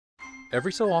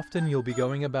Every so often, you'll be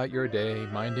going about your day,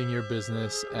 minding your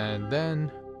business, and then...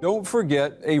 Don't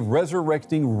forget a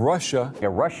resurrecting Russia. A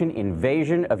Russian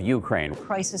invasion of Ukraine.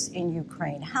 Crisis in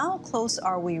Ukraine. How close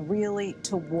are we really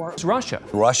to war? It's Russia.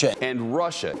 Russia. And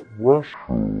Russia.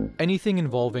 Anything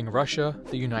involving Russia,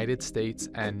 the United States,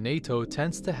 and NATO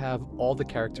tends to have all the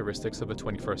characteristics of a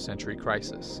 21st century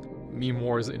crisis. Meme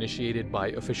wars initiated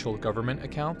by official government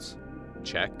accounts?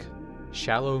 Check.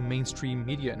 Shallow mainstream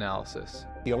media analysis.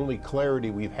 The only clarity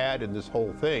we've had in this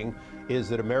whole thing is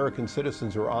that American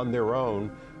citizens are on their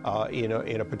own in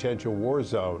a potential war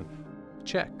zone.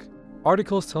 Check.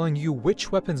 Articles telling you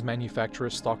which weapons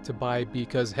manufacturers stock to buy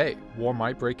because, hey, war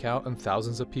might break out and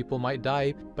thousands of people might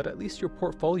die, but at least your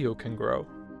portfolio can grow.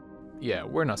 Yeah,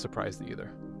 we're not surprised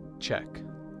either. Check.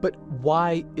 But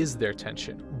why is there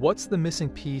tension? What's the missing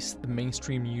piece the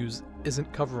mainstream news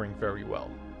isn't covering very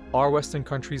well? Are Western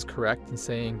countries correct in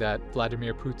saying that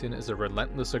Vladimir Putin is a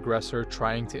relentless aggressor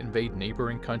trying to invade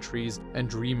neighboring countries and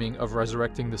dreaming of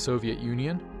resurrecting the Soviet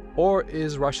Union? Or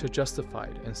is Russia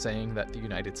justified in saying that the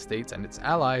United States and its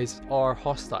allies are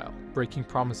hostile, breaking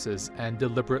promises and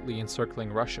deliberately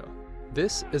encircling Russia?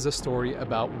 This is a story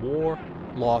about war,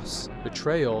 loss,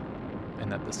 betrayal,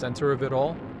 and at the center of it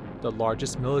all, the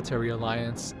largest military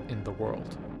alliance in the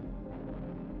world.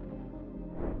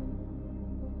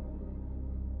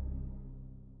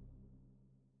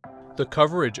 The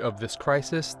coverage of this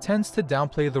crisis tends to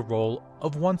downplay the role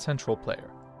of one central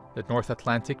player, the North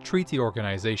Atlantic Treaty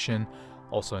Organization,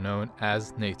 also known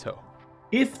as NATO.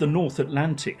 If the North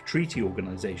Atlantic Treaty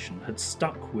Organization had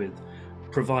stuck with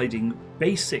providing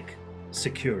basic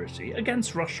security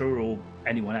against Russia or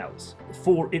anyone else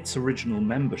for its original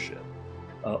membership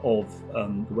of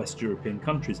the West European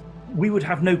countries, we would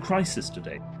have no crisis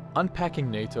today. Unpacking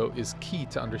NATO is key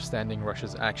to understanding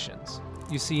Russia's actions.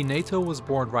 You see, NATO was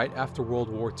born right after World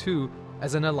War II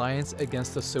as an alliance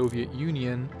against the Soviet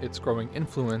Union, its growing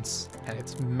influence, and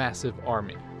its massive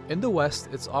army. In the West,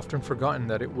 it's often forgotten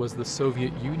that it was the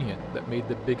Soviet Union that made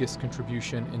the biggest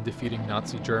contribution in defeating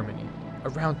Nazi Germany.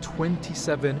 Around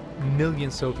 27 million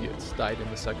Soviets died in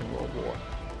the Second World War.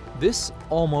 This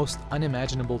almost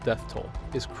unimaginable death toll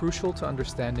is crucial to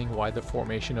understanding why the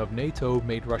formation of NATO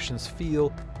made Russians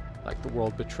feel like the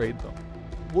world betrayed them.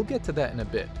 We'll get to that in a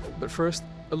bit, but first,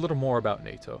 a little more about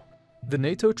NATO. The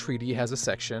NATO treaty has a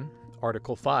section,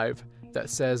 Article 5, that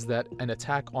says that an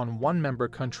attack on one member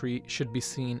country should be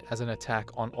seen as an attack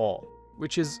on all,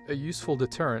 which is a useful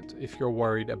deterrent if you're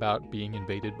worried about being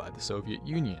invaded by the Soviet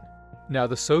Union. Now,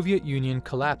 the Soviet Union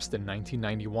collapsed in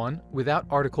 1991 without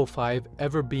Article 5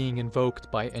 ever being invoked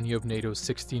by any of NATO's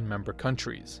 16 member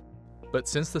countries. But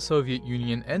since the Soviet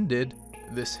Union ended,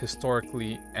 this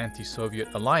historically anti-Soviet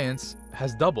alliance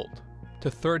has doubled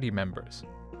to 30 members.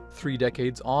 3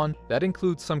 decades on, that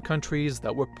includes some countries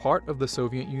that were part of the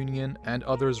Soviet Union and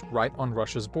others right on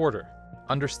Russia's border.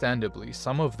 Understandably,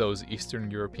 some of those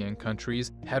Eastern European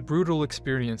countries had brutal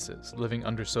experiences living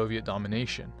under Soviet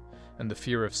domination and the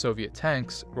fear of Soviet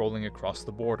tanks rolling across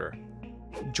the border.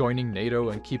 Joining NATO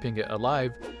and keeping it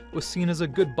alive was seen as a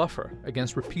good buffer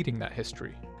against repeating that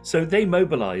history. So they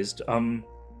mobilized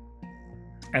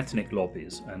ethnic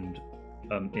lobbies, and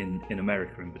in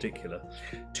America in particular,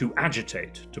 to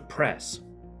agitate, to press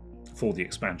for the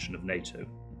expansion of NATO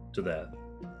to their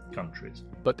countries.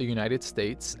 But the United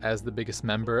States, as the biggest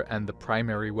member and the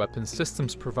primary weapons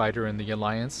systems provider in the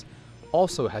alliance,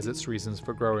 also has its reasons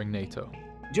for growing NATO.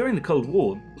 During the Cold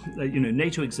War,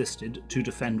 NATO existed to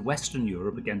defend Western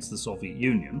Europe against the Soviet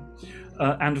Union.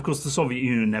 And of course, the Soviet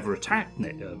Union never attacked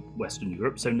Western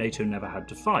Europe, so NATO never had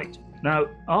to fight. Now,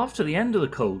 after the end of the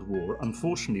Cold War,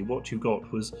 unfortunately, what you got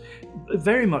was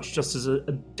very much just as a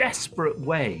desperate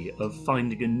way of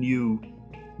finding a new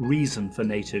reason for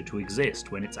NATO to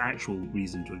exist when its actual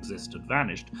reason to exist had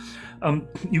vanished.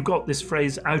 You got this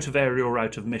phrase, out of area or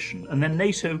out of mission, and then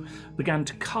NATO began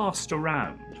to cast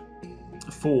around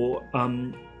for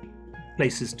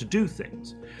places to do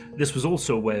things. This was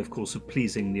also a way, of course, of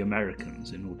pleasing the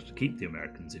Americans in order to keep the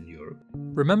Americans in Europe.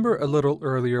 Remember a little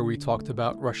earlier we talked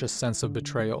about Russia's sense of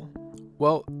betrayal?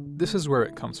 Well, this is where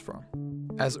it comes from.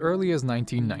 As early as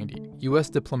 1990, US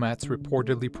diplomats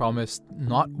reportedly promised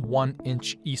not 1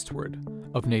 inch eastward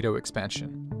of NATO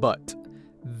expansion. But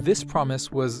this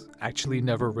promise was actually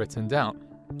never written down.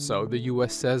 So the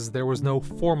US says there was no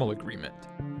formal agreement.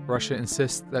 Russia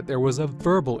insists that there was a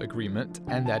verbal agreement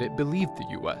and that it believed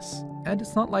the US. And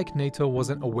it's not like NATO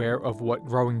wasn't aware of what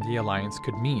growing the alliance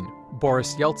could mean.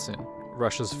 Boris Yeltsin,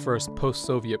 Russia's first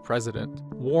post-Soviet president,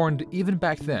 warned even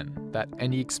back then that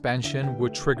any expansion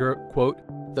would trigger, quote,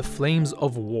 the flames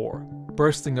of war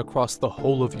bursting across the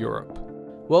whole of Europe.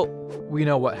 Well, we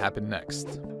know what happened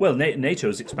next. Well, NATO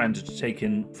has expanded to take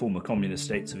in former communist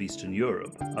states of Eastern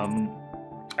Europe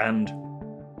and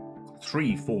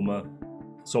 3 former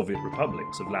Soviet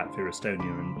republics of Latvia,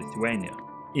 Estonia, and Lithuania.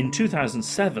 In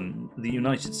 2007, the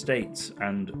United States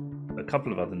and a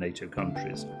couple of other NATO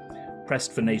countries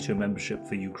pressed for NATO membership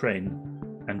for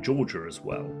Ukraine and Georgia as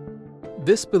well.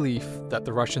 This belief that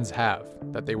the Russians have,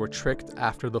 that they were tricked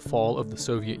after the fall of the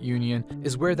Soviet Union,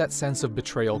 is where that sense of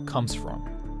betrayal comes from.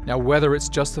 Now, whether it's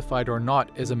justified or not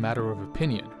is a matter of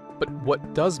opinion. But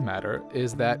what does matter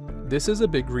is that this is a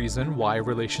big reason why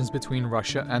relations between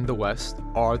Russia and the West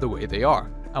are the way they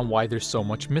are, and why there's so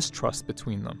much mistrust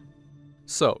between them.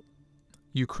 So,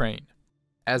 Ukraine.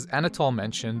 As Anatol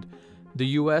mentioned, the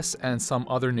US and some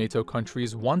other NATO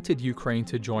countries wanted Ukraine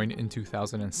to join in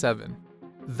 2007.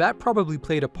 That probably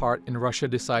played a part in Russia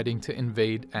deciding to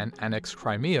invade and annex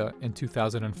Crimea in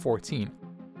 2014.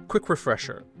 Quick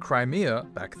refresher, Crimea,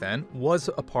 back then, was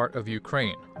a part of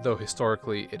Ukraine, though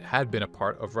historically it had been a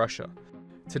part of Russia.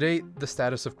 Today, the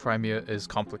status of Crimea is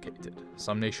complicated.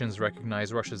 Some nations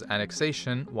recognize Russia's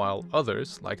annexation, while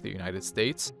others, like the United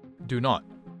States, do not.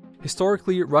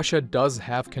 Historically, Russia does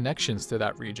have connections to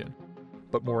that region,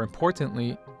 but more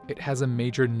importantly, it has a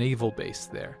major naval base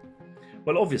there.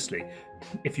 Well, obviously,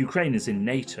 if Ukraine is in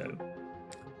NATO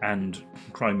and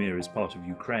Crimea is part of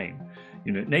Ukraine,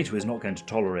 NATO is not going to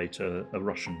tolerate a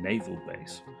Russian naval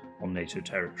base on NATO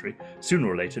territory. Sooner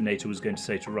or later, NATO is going to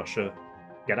say to Russia,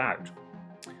 get out.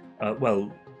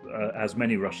 As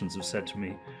many Russians have said to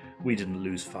me, we didn't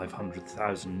lose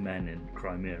 500,000 men in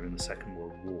Crimea in the Second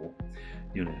World War,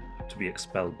 to be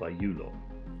expelled by you lot.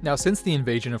 Now, since the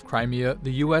invasion of Crimea,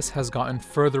 the US has gotten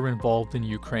further involved in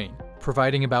Ukraine,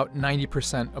 providing about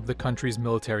 90% of the country's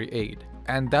military aid.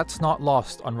 And that's not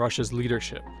lost on Russia's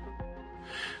leadership.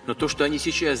 Но то, что они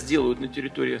сейчас делают на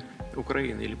территории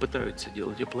Украины, или пытаются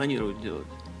делать, и планируют делать,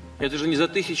 это же не за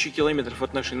тысячи километров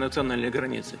от нашей национальной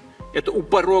границы. Это у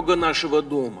порога нашего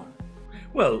дома.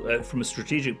 Well, from a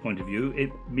strategic point of view,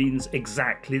 it means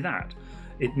exactly that.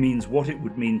 It means what it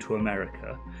would mean to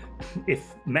America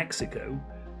if Mexico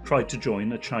tried to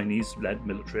join a Chinese-led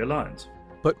military alliance.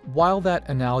 But while that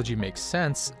analogy makes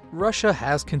sense, Russia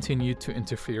has continued to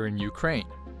interfere in Ukraine.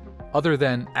 Other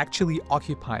than actually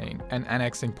occupying and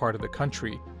annexing part of the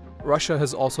country, Russia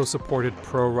has also supported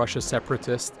pro-Russia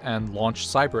separatists and launched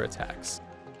cyber attacks.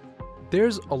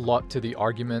 There's a lot to the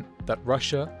argument that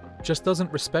Russia just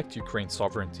doesn't respect Ukraine's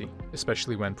sovereignty,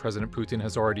 especially when President Putin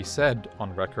has already said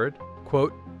on record,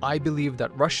 quote, "I believe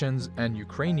that Russians and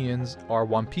Ukrainians are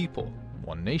one people,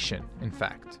 one nation, in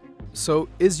fact." So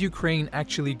is Ukraine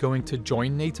actually going to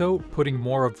join NATO, putting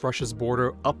more of Russia's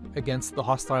border up against the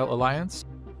hostile alliance?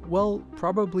 Well,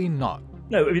 probably not.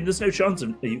 No, there's no chance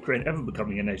of Ukraine ever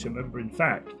becoming a NATO member. In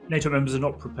fact, NATO members are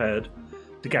not prepared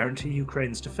to guarantee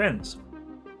Ukraine's defense.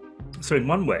 So in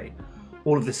one way,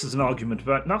 all of this is an argument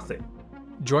about nothing.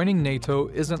 Joining NATO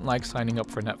isn't like signing up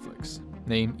for Netflix.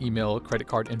 Name, email, credit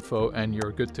card info, and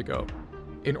you're good to go.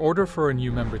 In order for a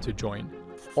new member to join,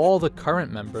 all the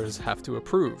current members have to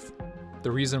approve.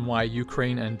 The reason why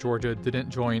Ukraine and Georgia didn't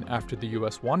join after the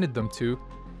US wanted them to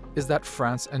is that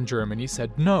France and Germany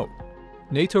said no.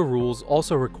 NATO rules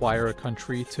also require a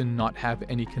country to not have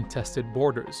any contested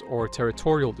borders or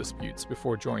territorial disputes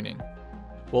before joining.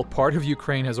 Well, part of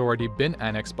Ukraine has already been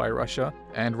annexed by Russia,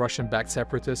 and Russian-backed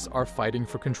separatists are fighting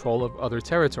for control of other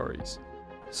territories.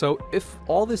 So if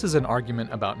all this is an argument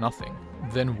about nothing,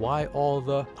 then why all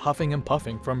the huffing and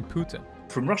puffing from Putin?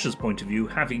 From Russia's point of view,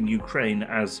 having Ukraine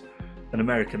as an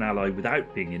American ally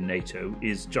without being in NATO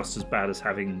is just as bad as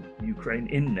having Ukraine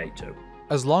in NATO.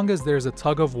 As long as there's a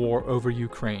tug of war over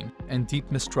Ukraine and deep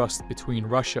mistrust between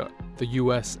Russia, the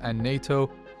US, and NATO,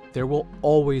 there will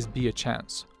always be a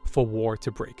chance for war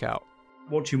to break out.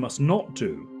 What you must not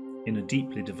do in a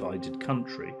deeply divided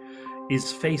country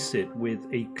is face it with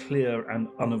a clear and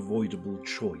unavoidable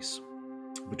choice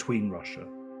between Russia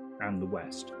and the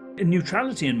West.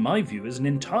 Neutrality, in my view, is an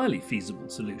entirely feasible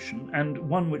solution, and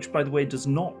one which, by the way, does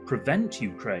not prevent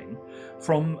Ukraine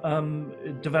from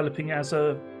developing as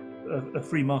a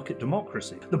free market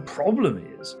democracy. The problem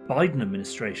is, Biden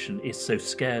administration is so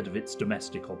scared of its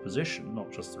domestic opposition,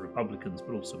 not just the Republicans,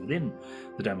 but also within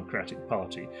the Democratic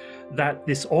Party, that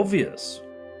this obvious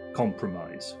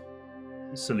compromise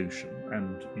solution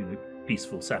and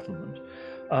peaceful settlement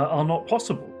are not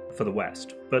possible for the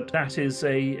West. But that is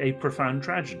a profound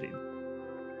tragedy.